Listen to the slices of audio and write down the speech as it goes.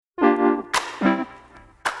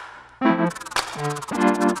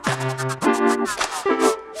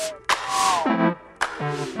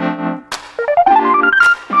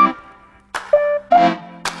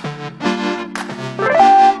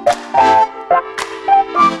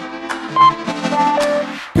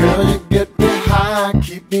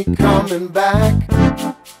me coming back,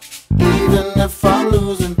 even if I'm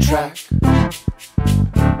losing track.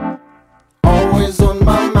 Always on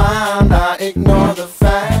my mind, I ignore the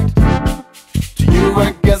fact. To you,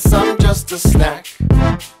 I guess I'm just a snack.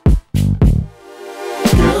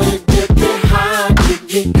 Girl, you get me high, keep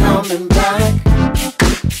me coming back,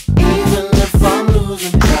 even if I'm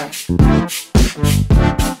losing track.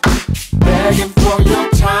 Begging for your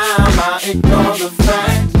time, I ignore the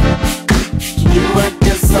fact. To you, I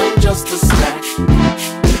guess I'm just a snack.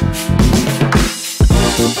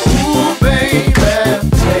 Ooh, baby,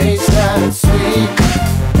 taste that sweet.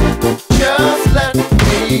 Just let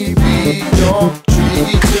me be your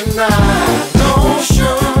treat tonight. No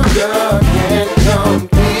sugar can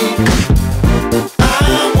compete. I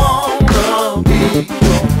wanna be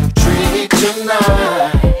your treat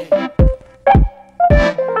tonight.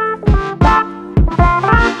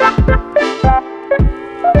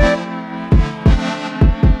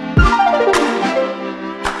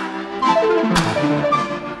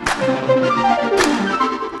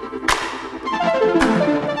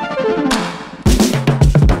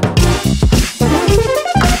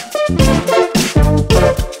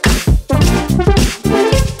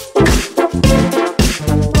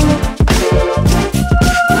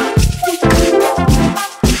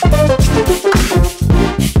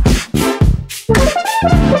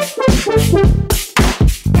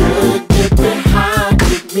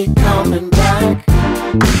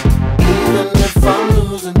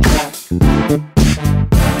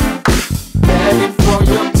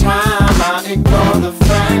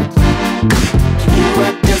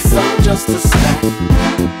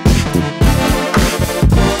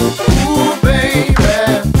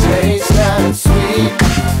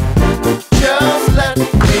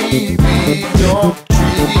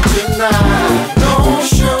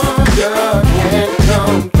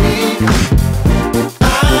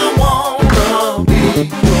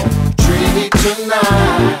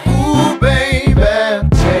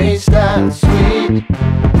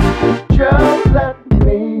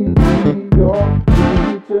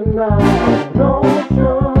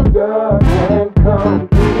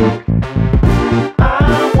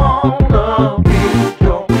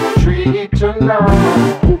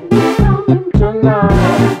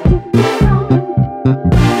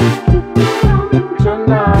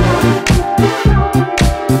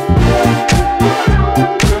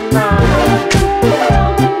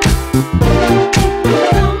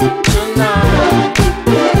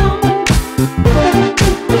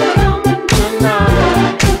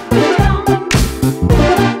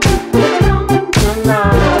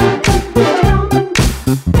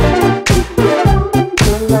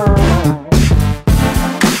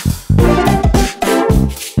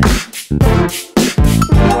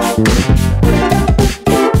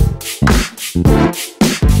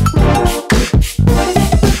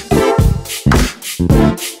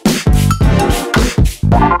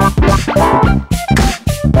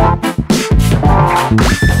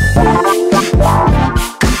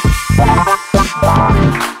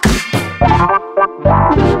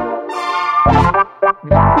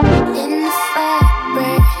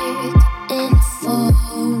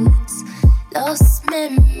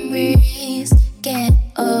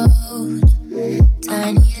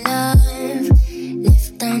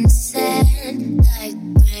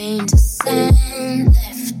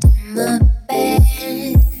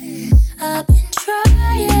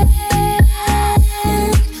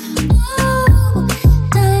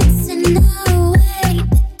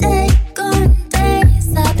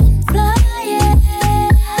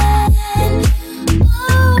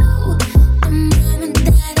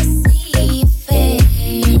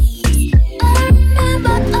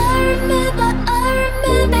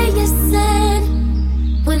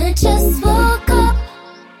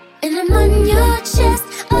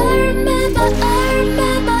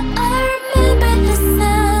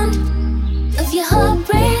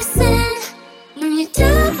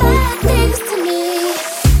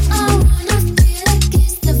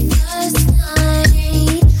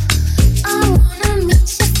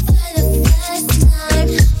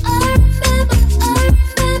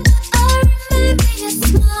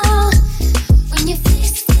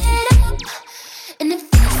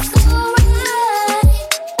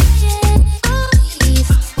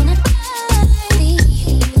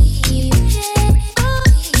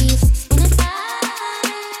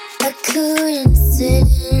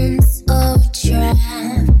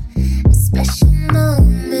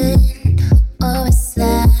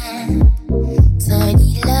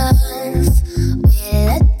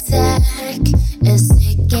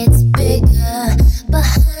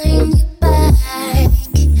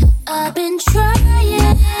 I've been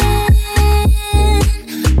trying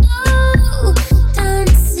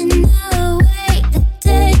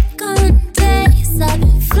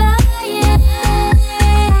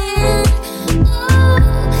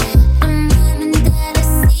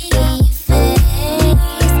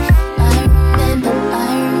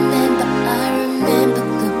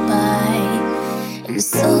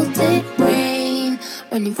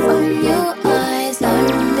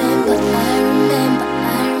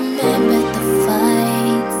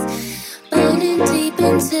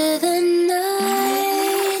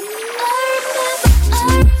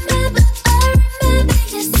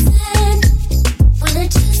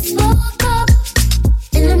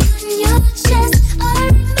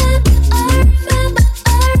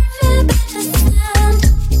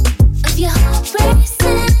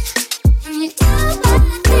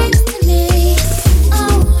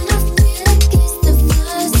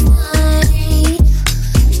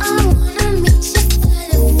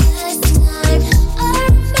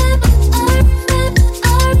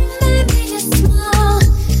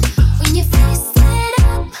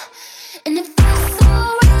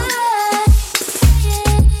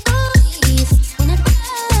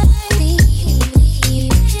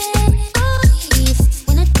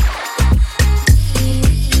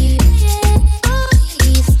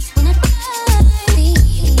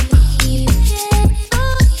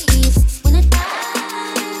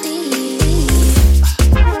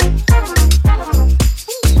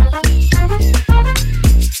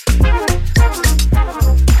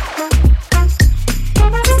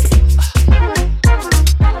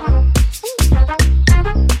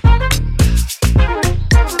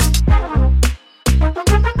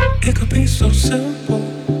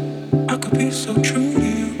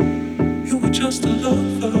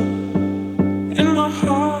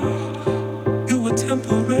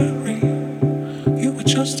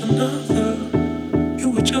another.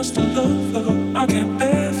 You were just a lover. I can't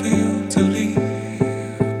bear for you to leave.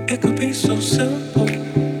 It could be so simple.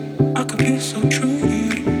 I could be so true to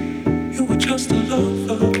you. You were just a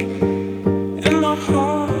lover. In my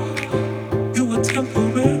heart, you were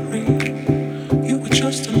temporary. You were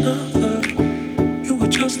just another. You were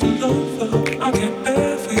just a lover. I can't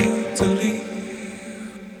bear for you to leave.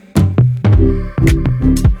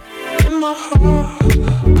 In my heart,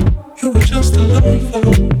 you were just a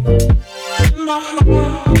lover. In my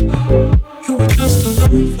heart, you were just a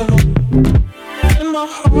lover. In my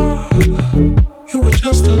heart, you were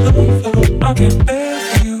just a lover. I can't bear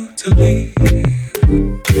for you to leave.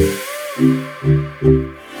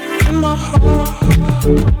 In my heart,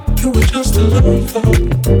 you were just a lover.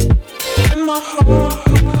 In my heart,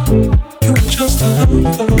 you were just a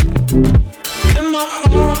lover. In my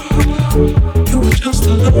heart, you were just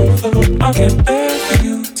a lover. I can't bear for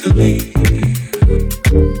you to leave.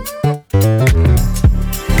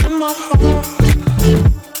 In my heart,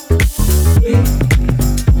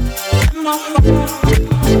 in my heart,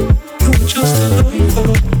 you were just a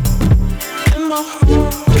lover. In my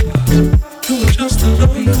heart, you were just a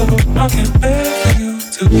lover. I can't bear for you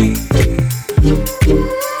to leave.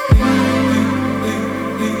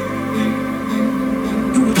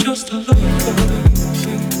 You were just a lover.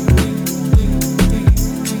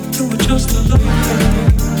 You were just a lover.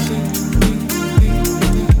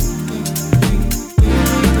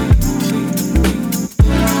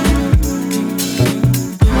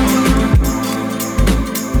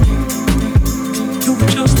 You were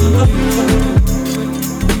just a lover.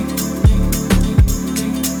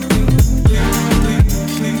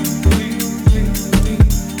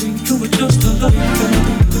 You were just a lover.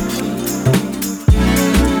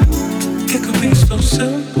 It could be so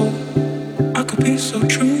simple. I could be so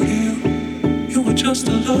true to you. You were just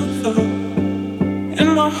a lover.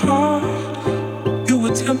 In my heart, you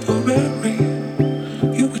were temporary.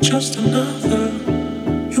 You were just another.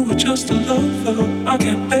 You were just a lover. I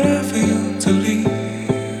can't bear for you to leave.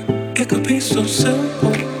 It could be so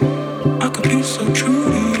simple. I could be so true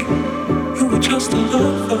to you. You were just a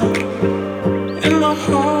lover. In my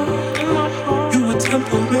heart, you were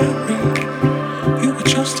temporary. You were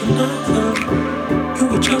just another. You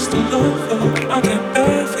were just a lover. I can't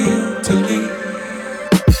bear for you to leave.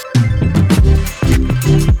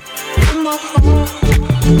 In my heart,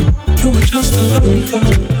 you were just a lover.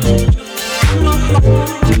 In my heart,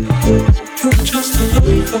 you were just a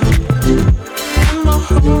lover. In my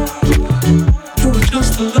heart, you were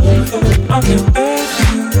just a lover. I can't bear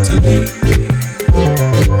for you to leave.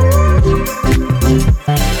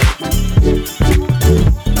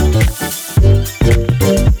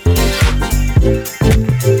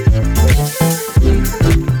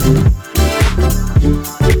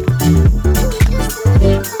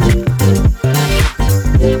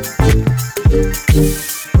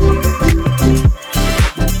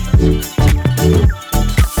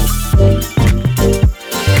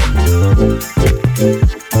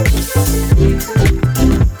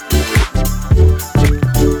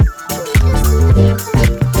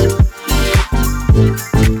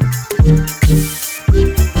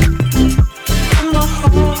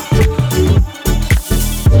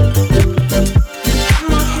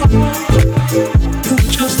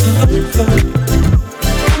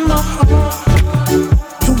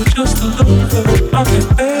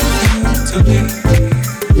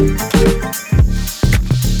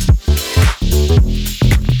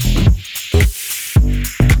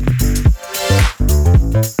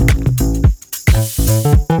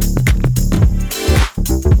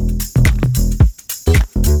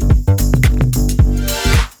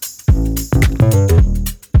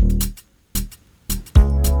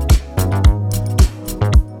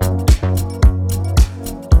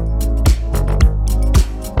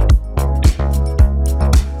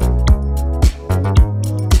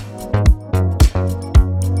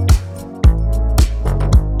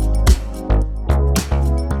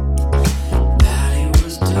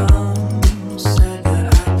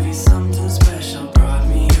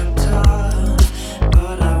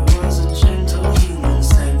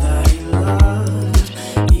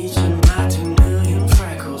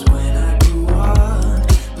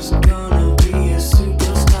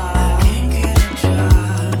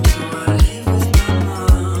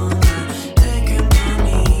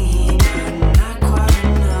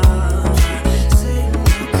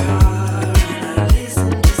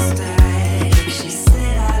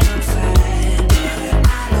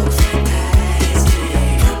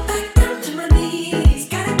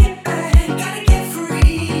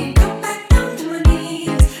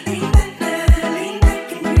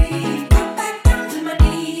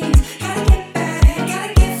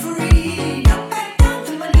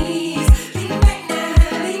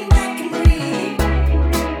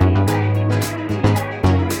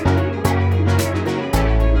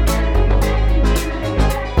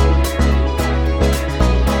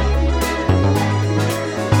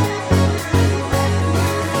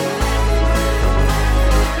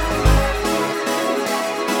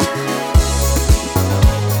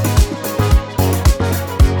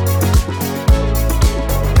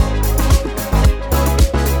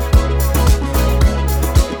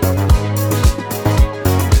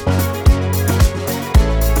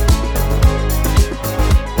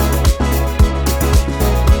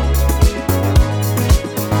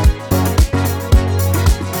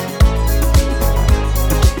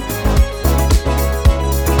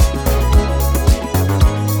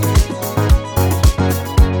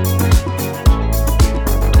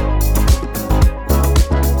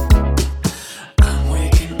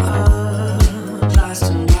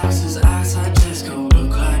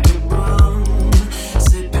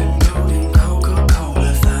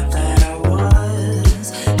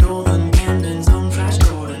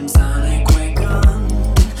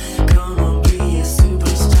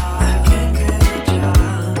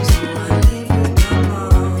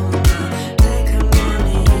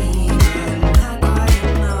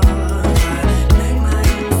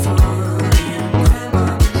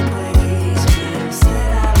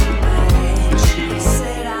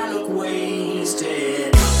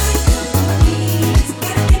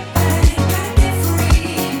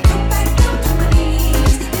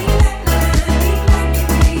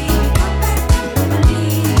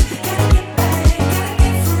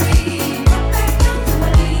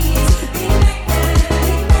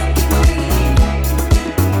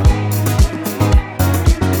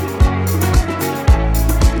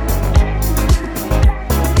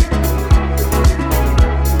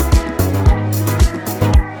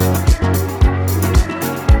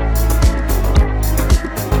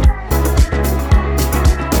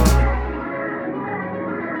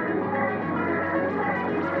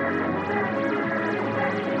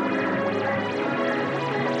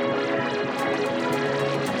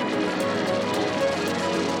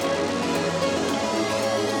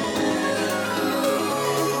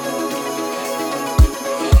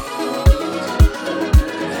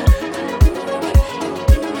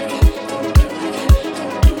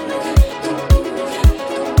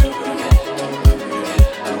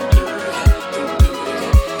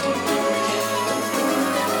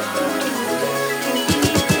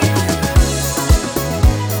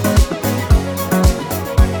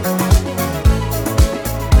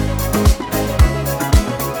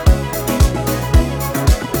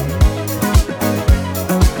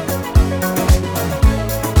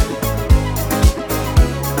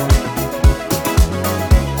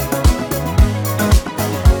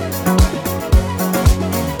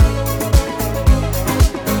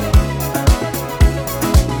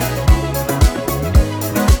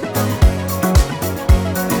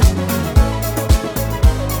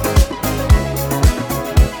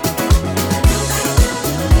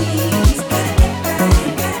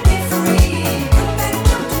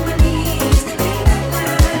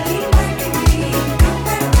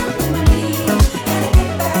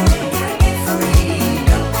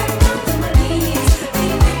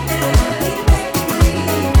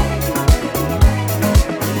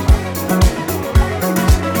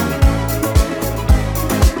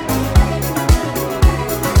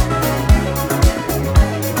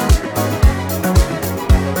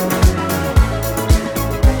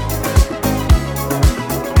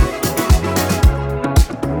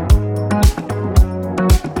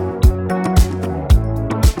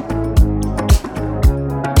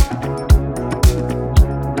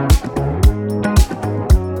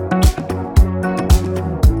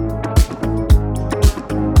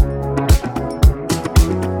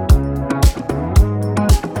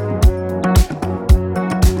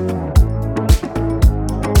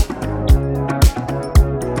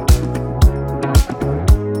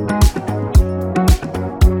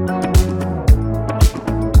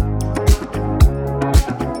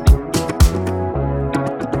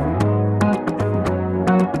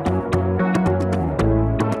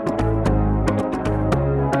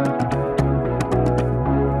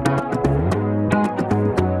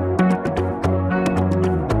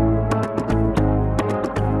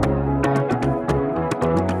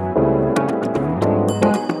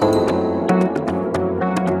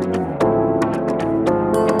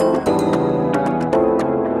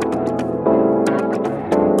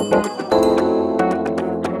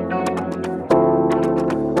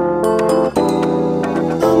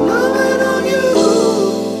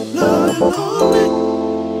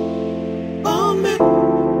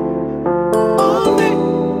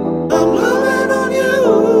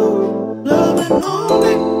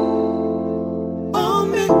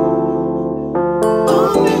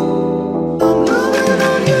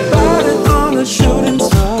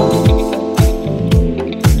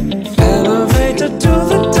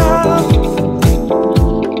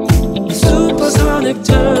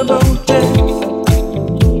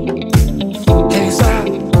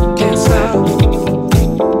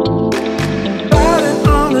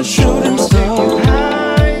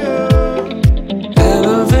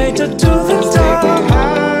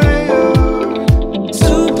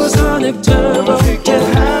 supersonic turbo. Get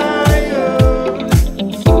higher.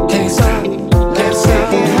 Can't stop. Can't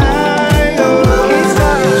stop. Get higher. Can't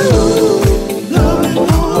stop. Loving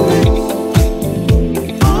on me.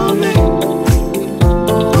 On me.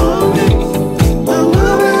 On me. I'm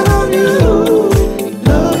loving on you.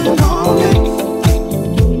 Loving on me.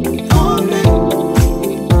 On me.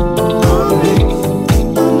 On me.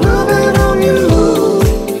 I'm loving on you.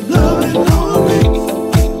 Loving on me.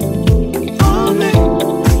 On me.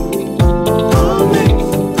 On me.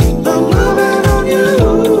 I'm loving on you.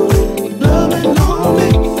 Loving on me.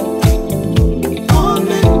 On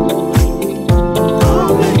me. On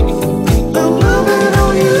me. I'm loving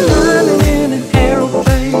on you. Flying in an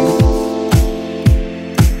aeroplane,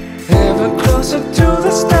 ever closer to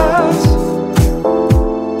the stars.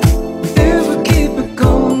 If we keep it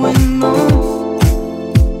going on,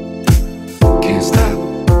 can't stop,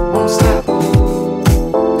 won't stop.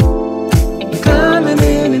 Climbing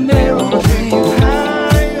in an aeroplane,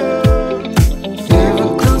 higher, ever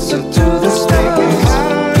closer to the stars.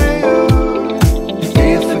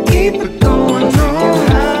 If we keep it going on,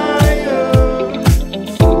 higher,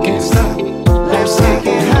 can't stop, let's take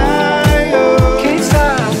it higher. Can't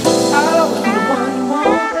stop. I'll always be the one you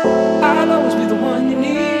want. I'll always be the one you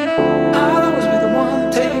need. I'll always be the one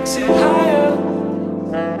that takes it higher.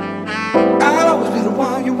 I'll always be the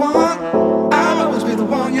one you want. I'll always be the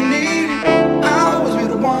one you need. I'll always be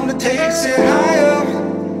the one that takes it higher.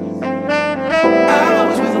 I'll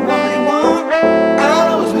always be the one you want. I'll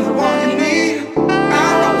always be the one you need.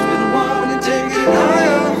 I'll always be the one when you take it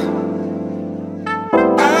higher.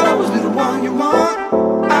 I'll always be the one you want.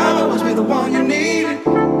 I'll always be the one you need.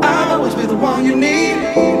 I'll always be the one you need.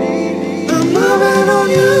 I'm loving on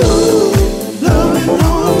you. Loving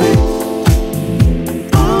on me.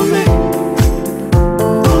 On me.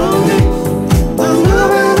 On me. I'm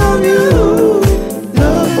loving on you.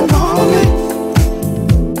 Loving on me.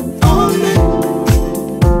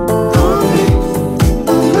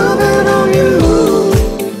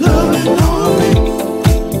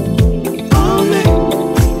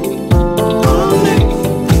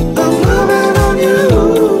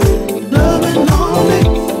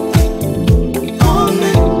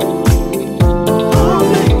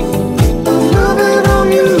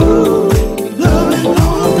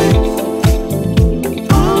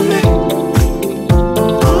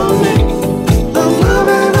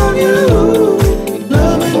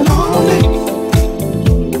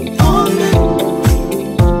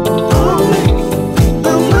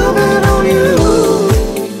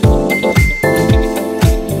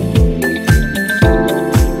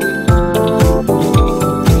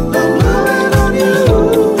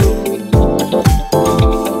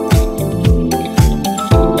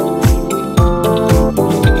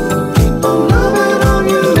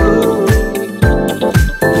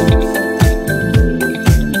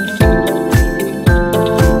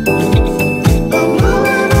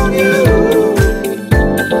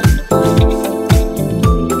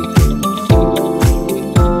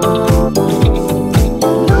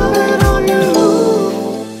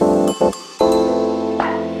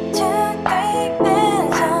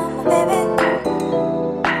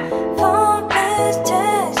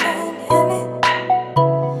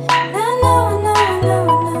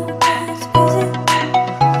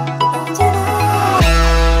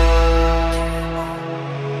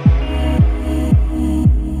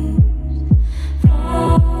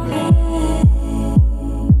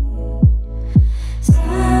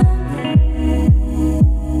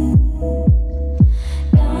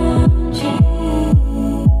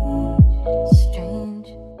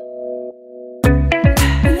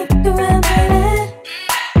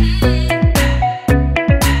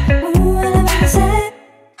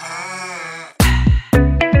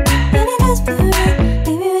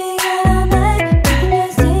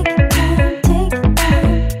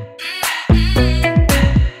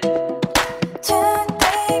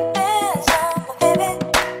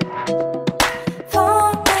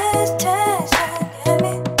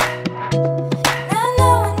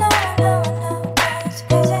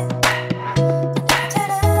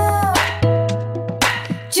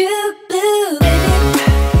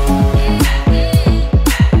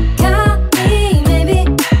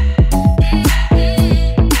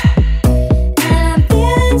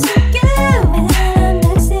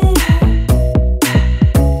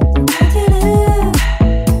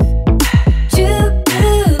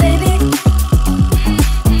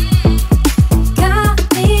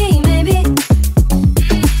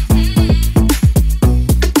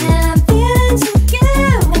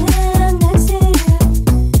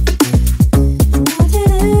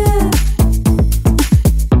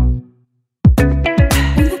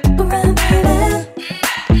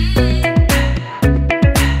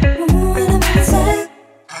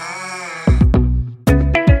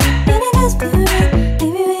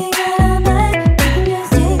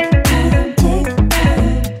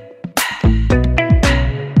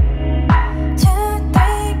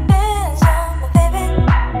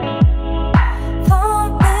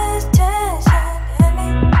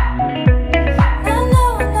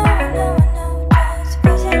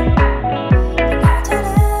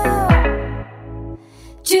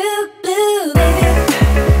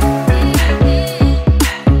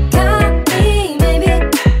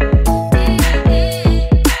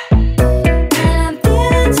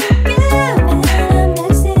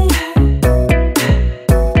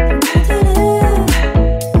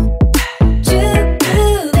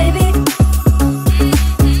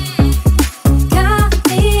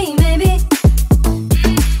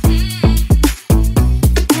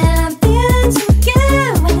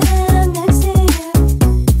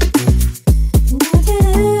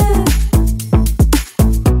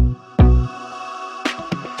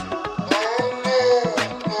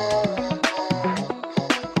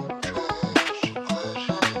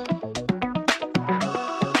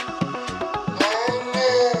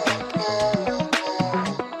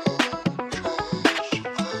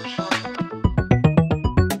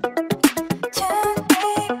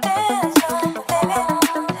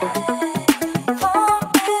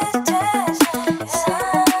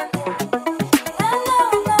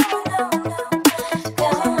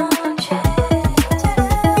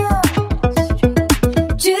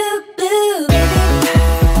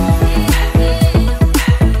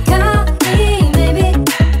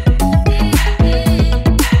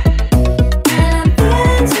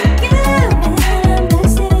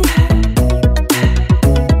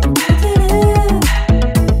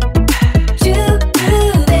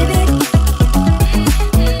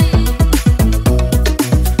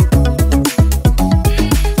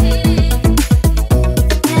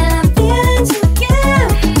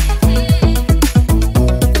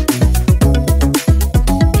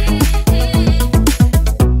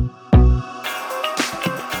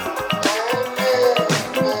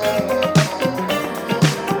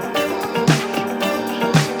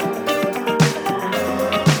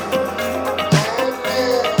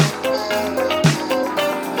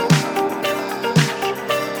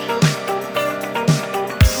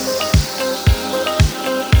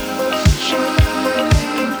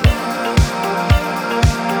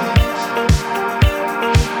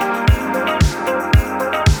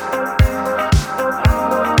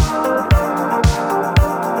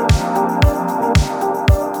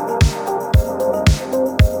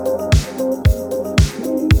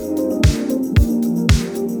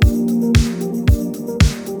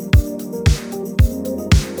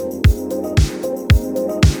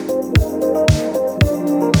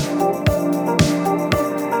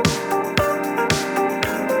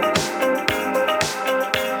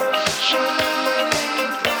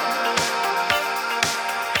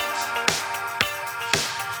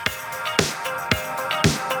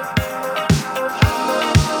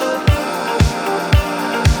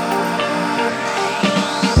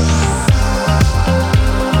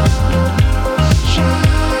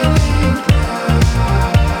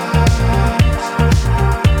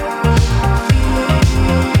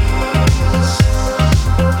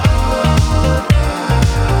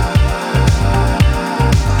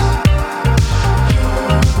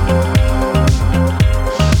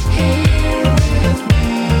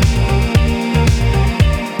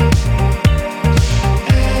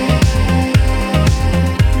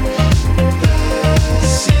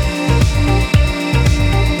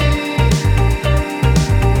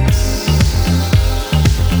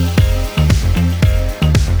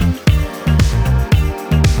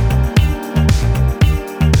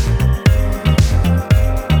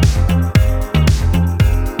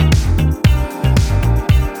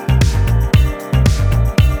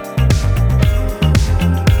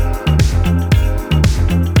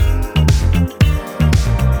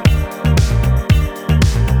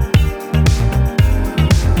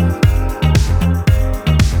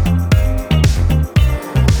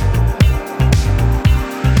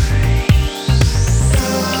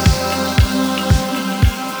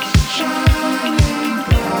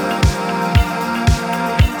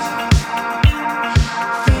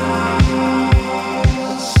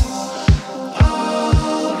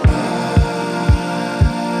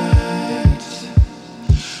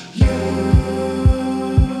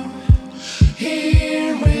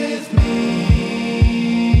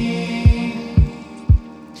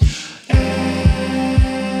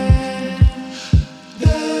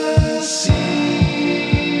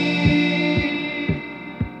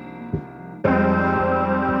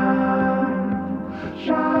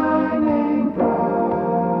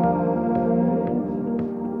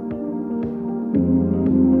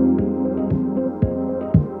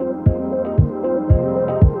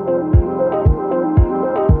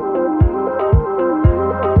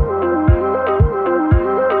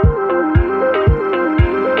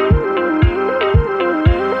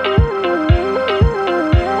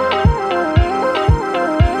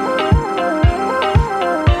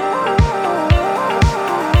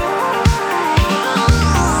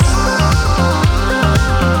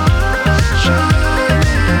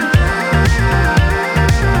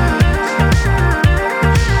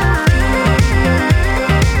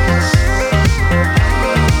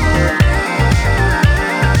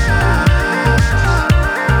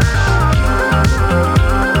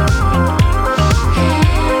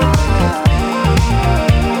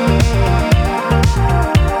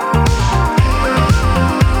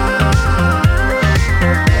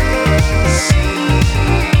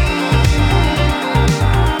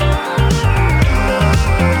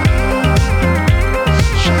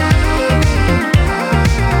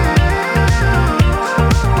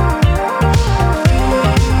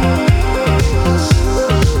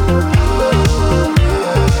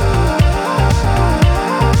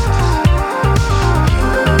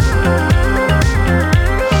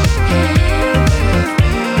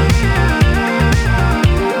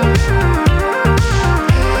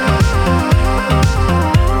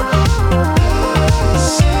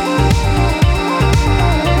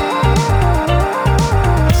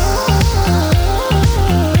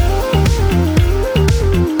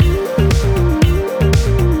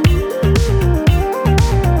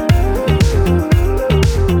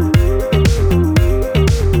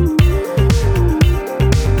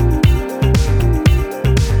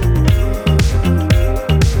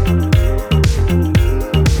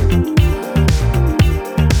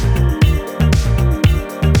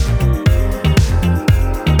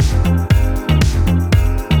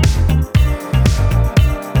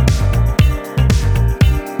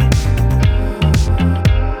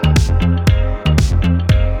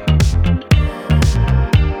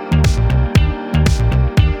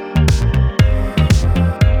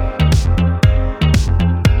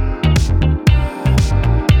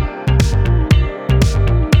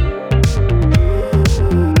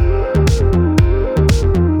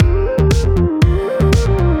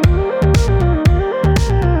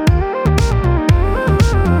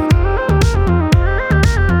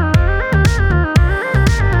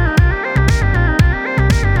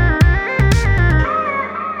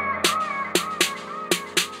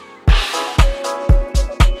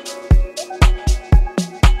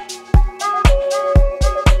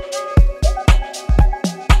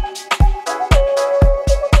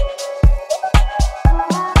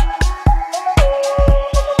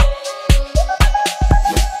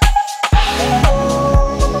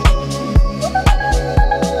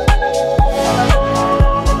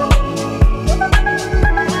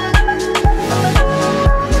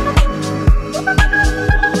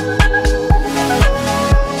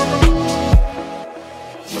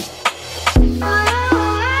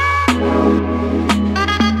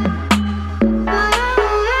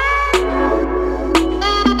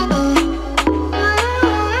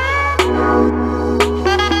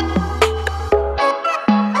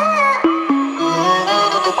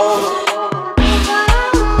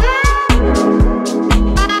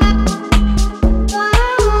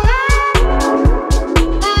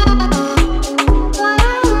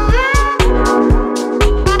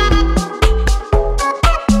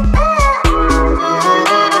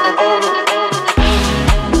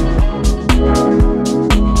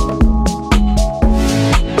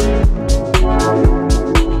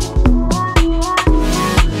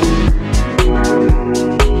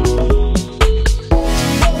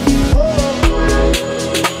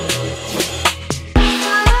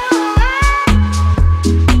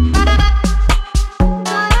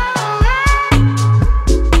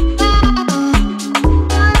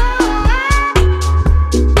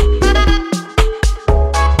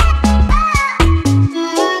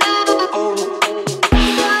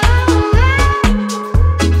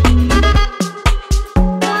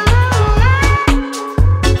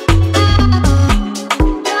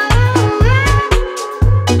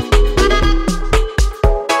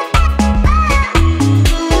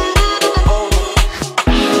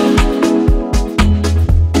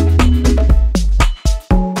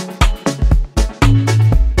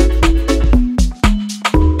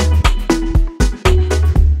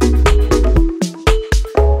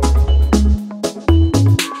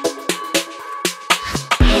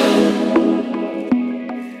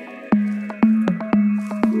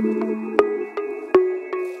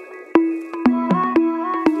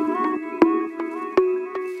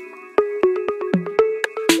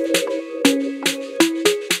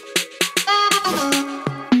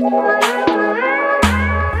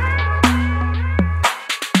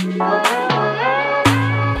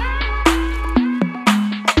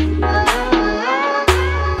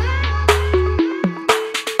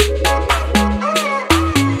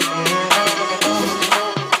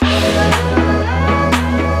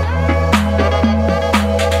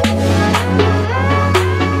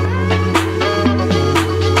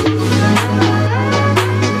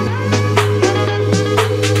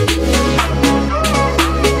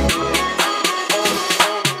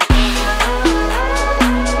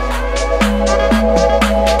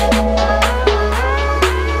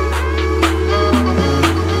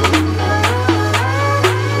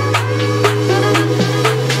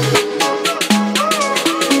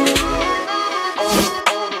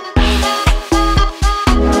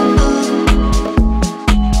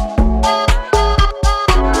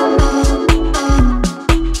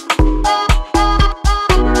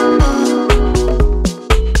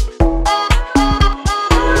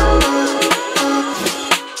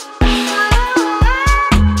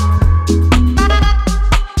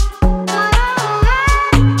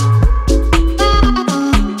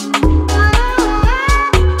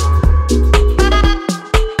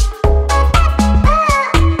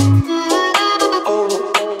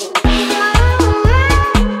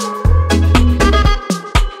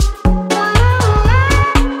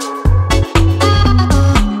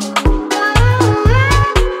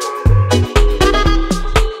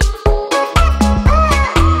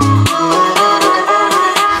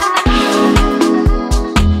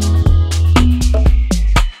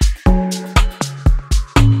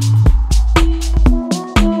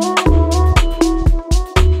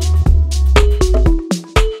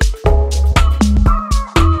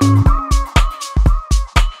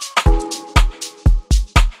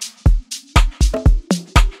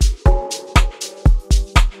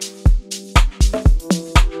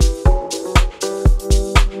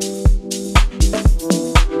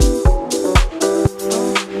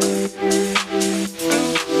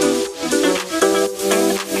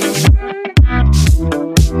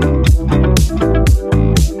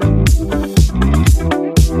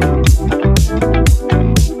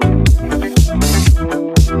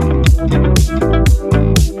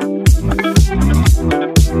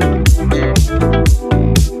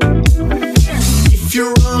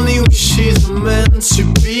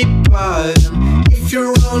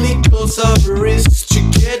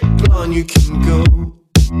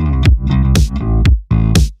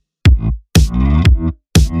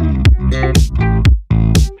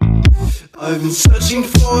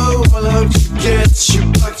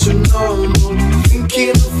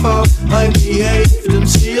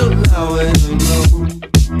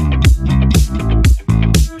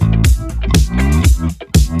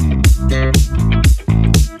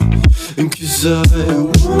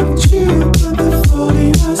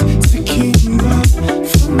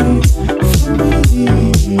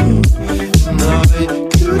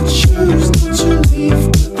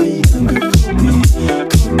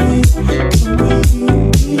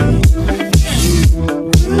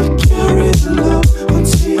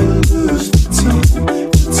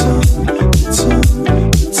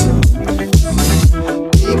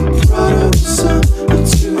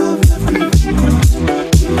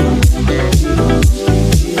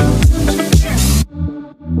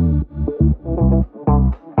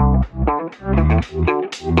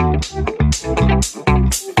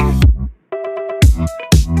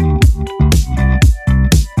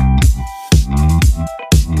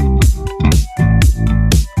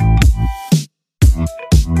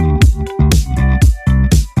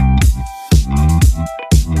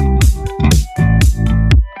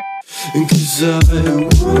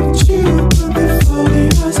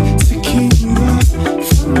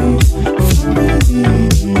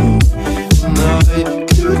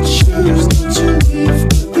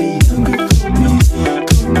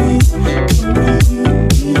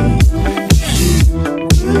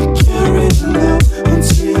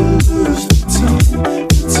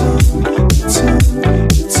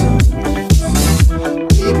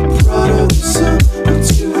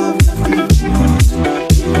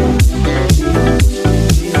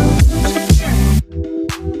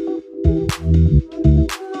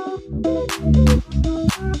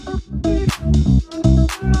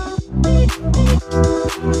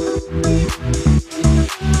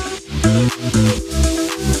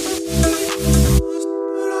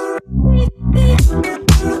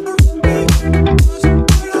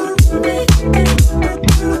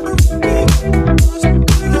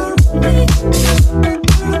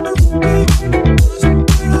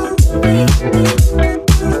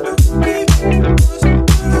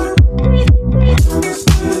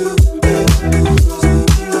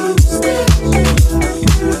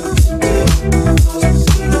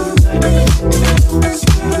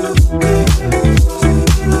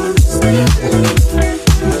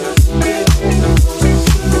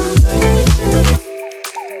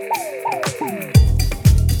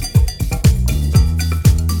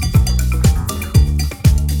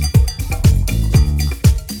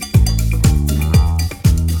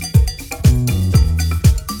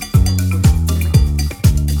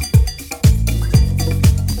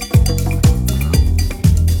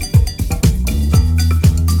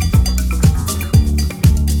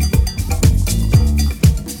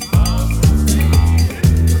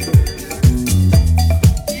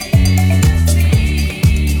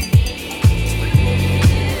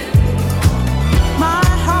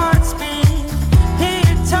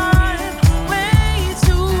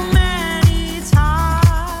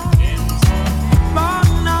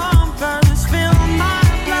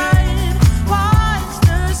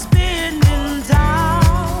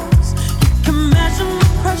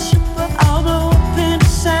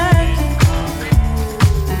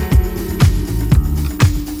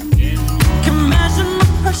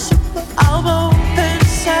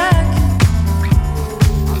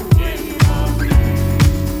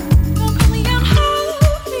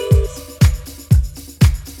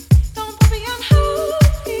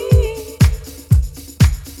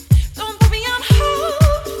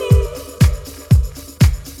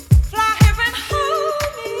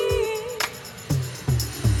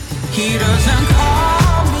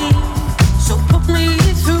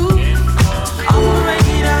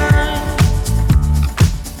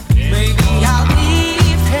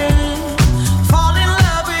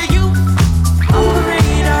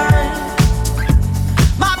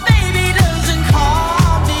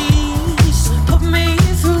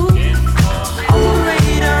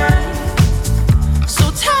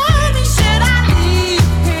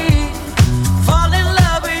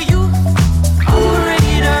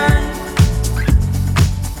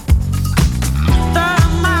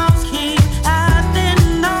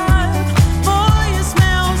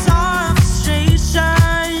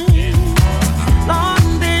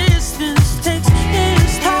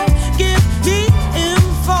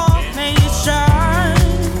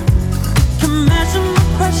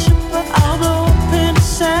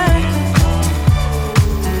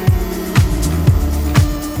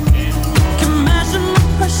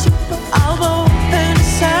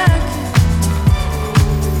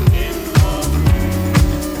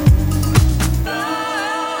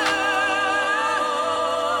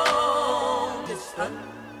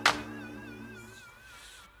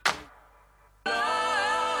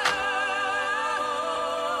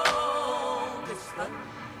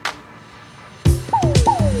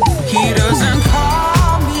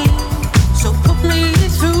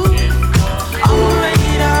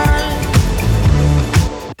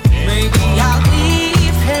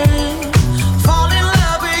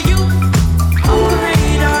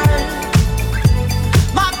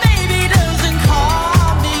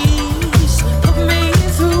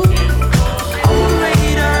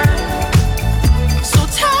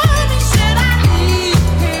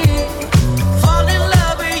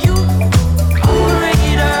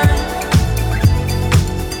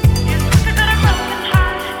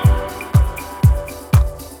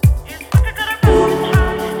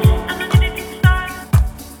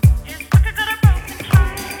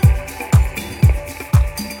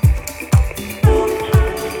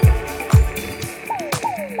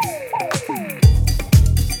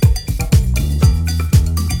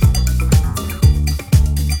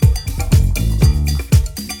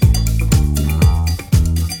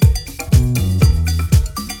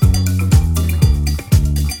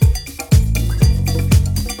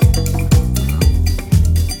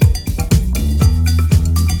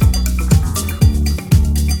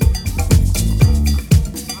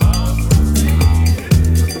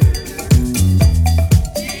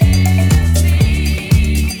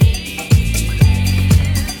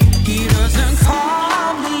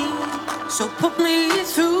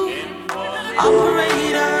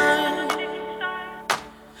 Operator,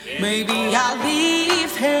 maybe I'll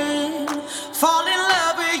leave him. Fall in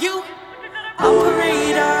love with you.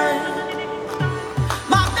 Operator.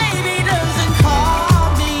 My baby doesn't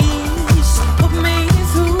call me, so put me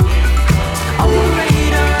through.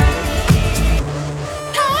 Operator,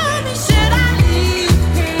 tell me should I leave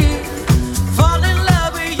him? Fall in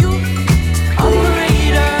love with you.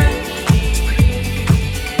 Operator,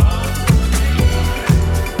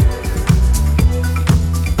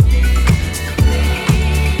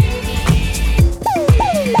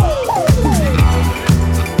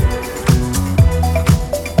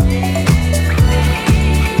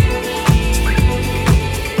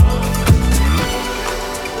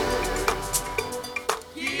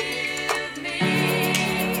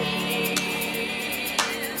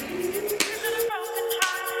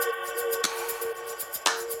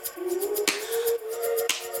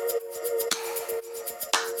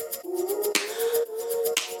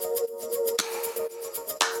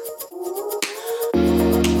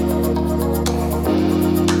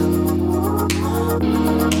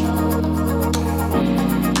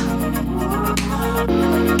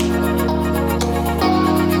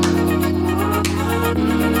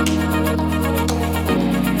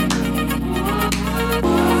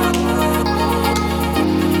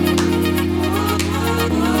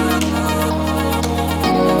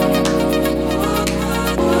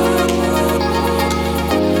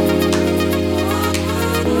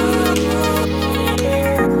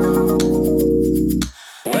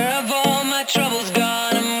 where have all my troubles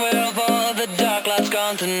gone and where have all the dark lights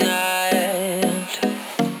gone tonight?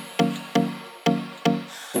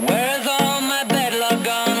 Where has all my bad luck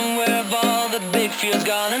gone and where have all the big fears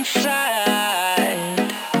gone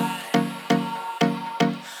inside?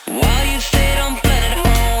 While you stayed on planet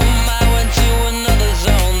home, I went to another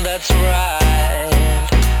zone, that's right.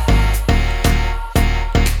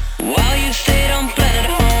 While you stayed on planet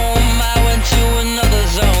home, I went to another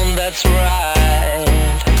zone, that's right.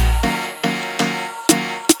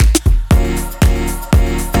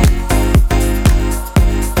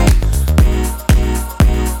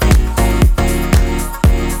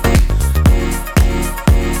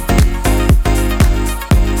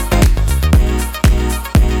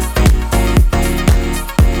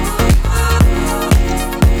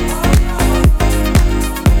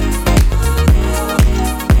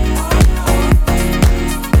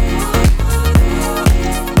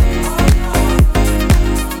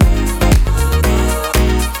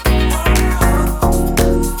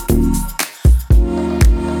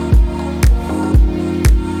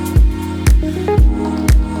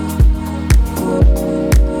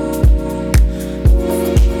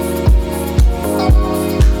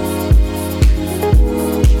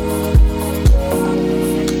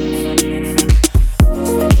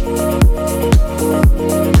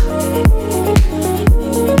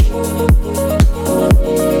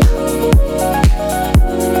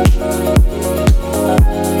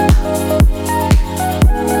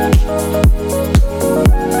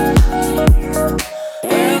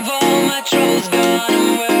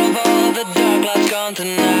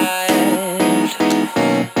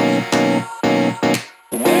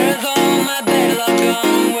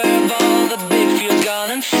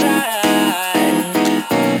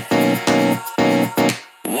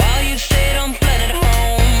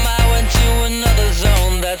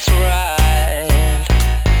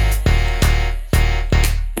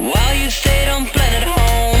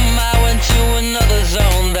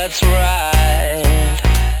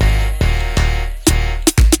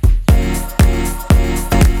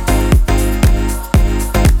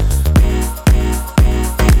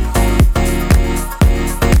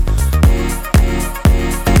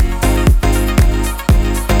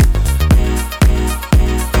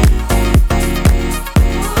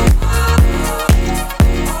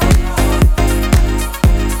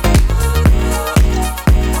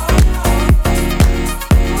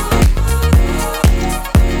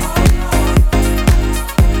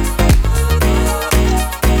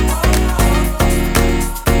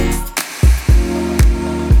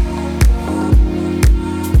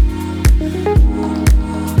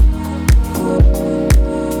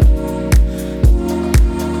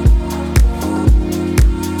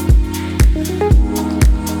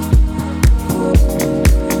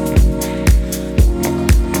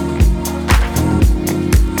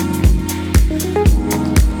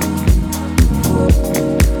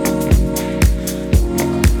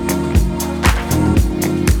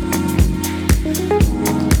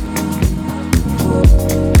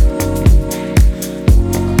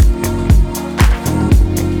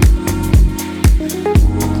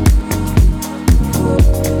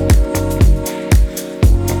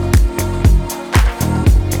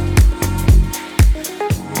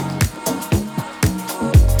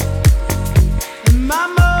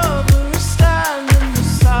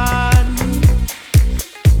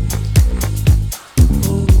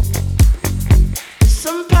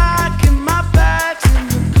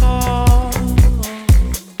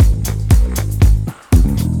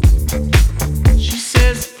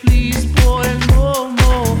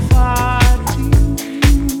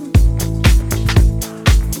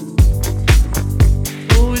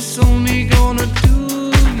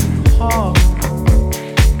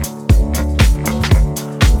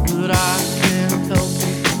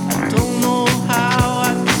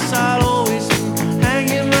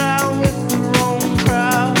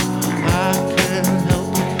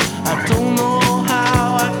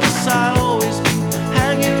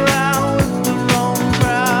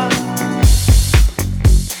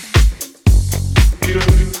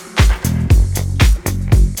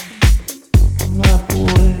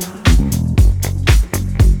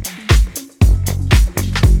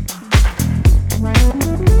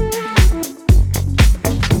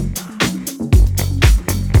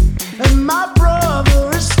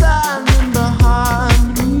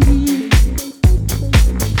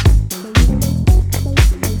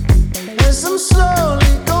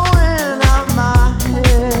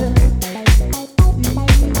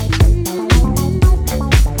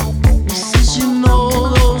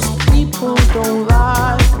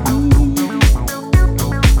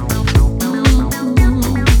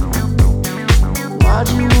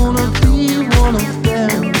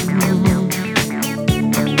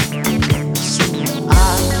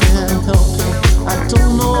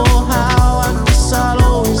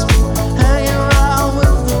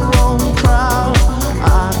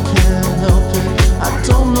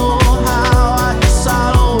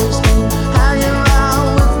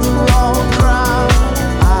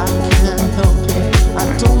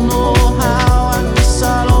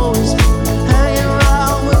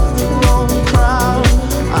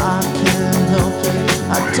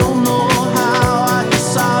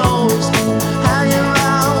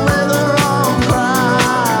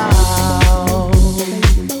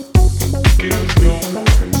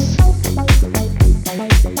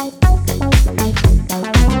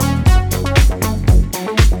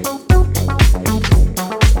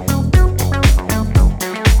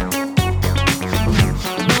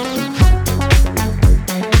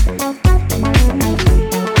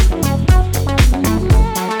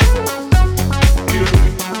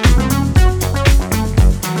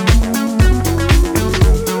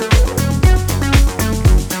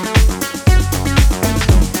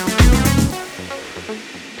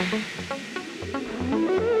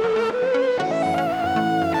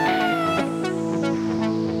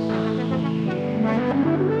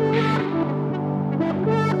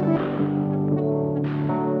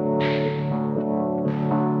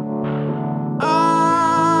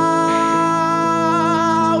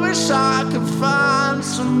 I could find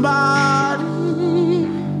somebody,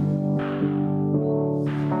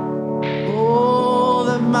 oh,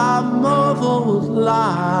 that my mother would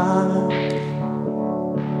like.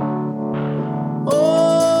 Oh,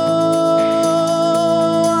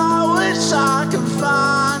 I wish I could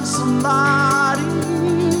find somebody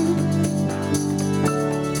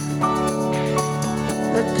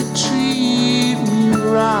that could treat me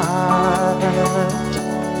right.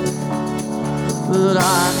 But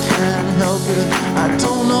I can't help it, I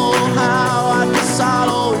don't know how. I guess I'll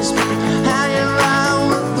always be hanging around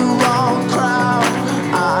with the wrong crowd.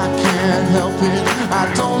 I can't help it,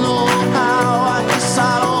 I don't know how. I guess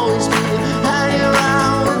I'll always be hanging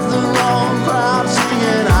around with the wrong crowd,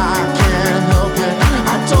 singing I can't help it,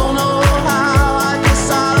 I don't know how. I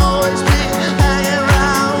guess I'll always be hanging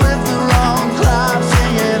around with the wrong crowd,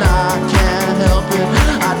 singing I can't help it,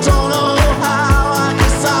 I don't know how. I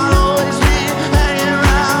guess I'll always be hanging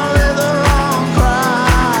around with the wrong crowd.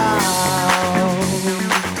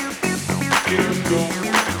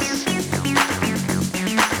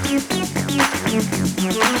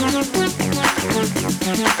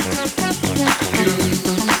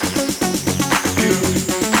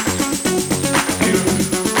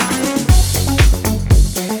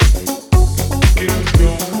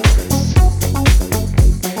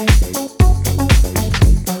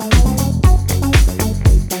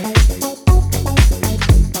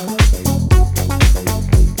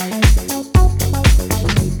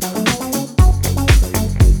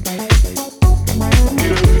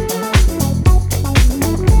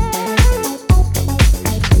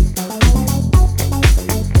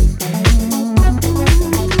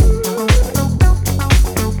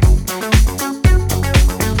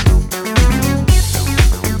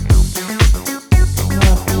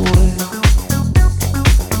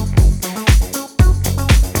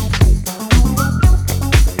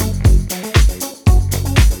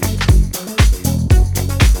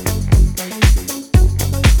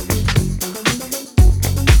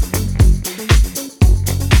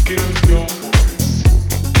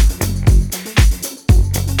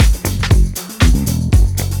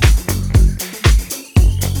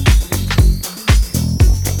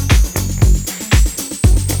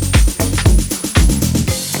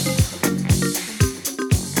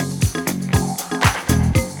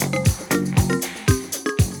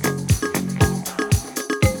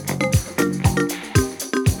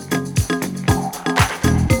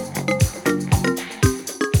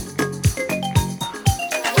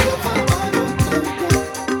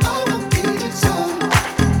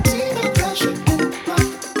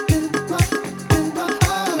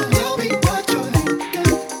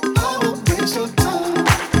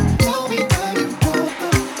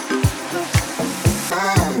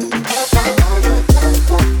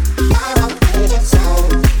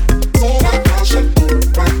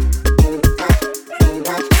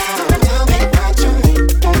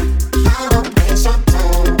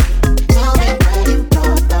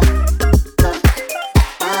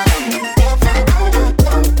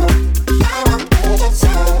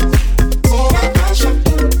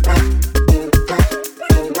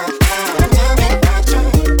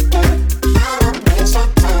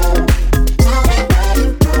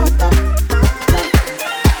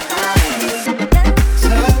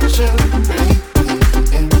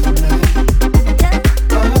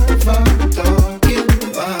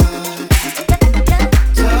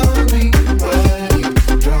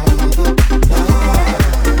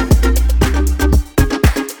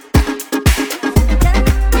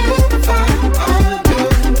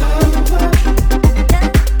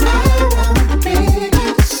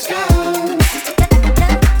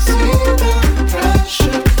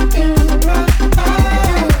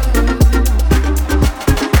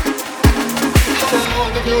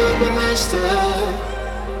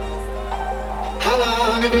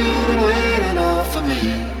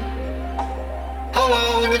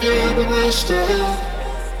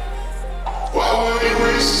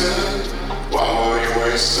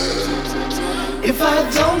 If I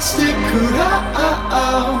don't stick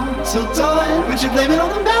around till dawn, would you blame it on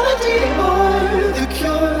the melody or the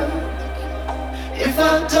cure? If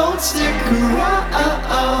I don't stick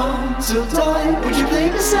around till dawn, would you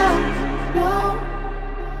blame the sound? No.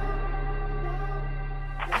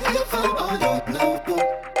 If I'm on your notebook,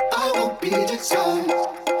 I won't be disguised.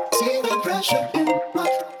 See the pressure in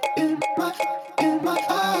my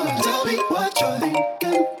eyes. Tell me what you're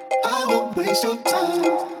thinking, I won't waste your time.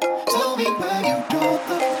 Tell me where you draw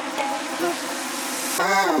the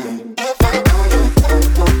line.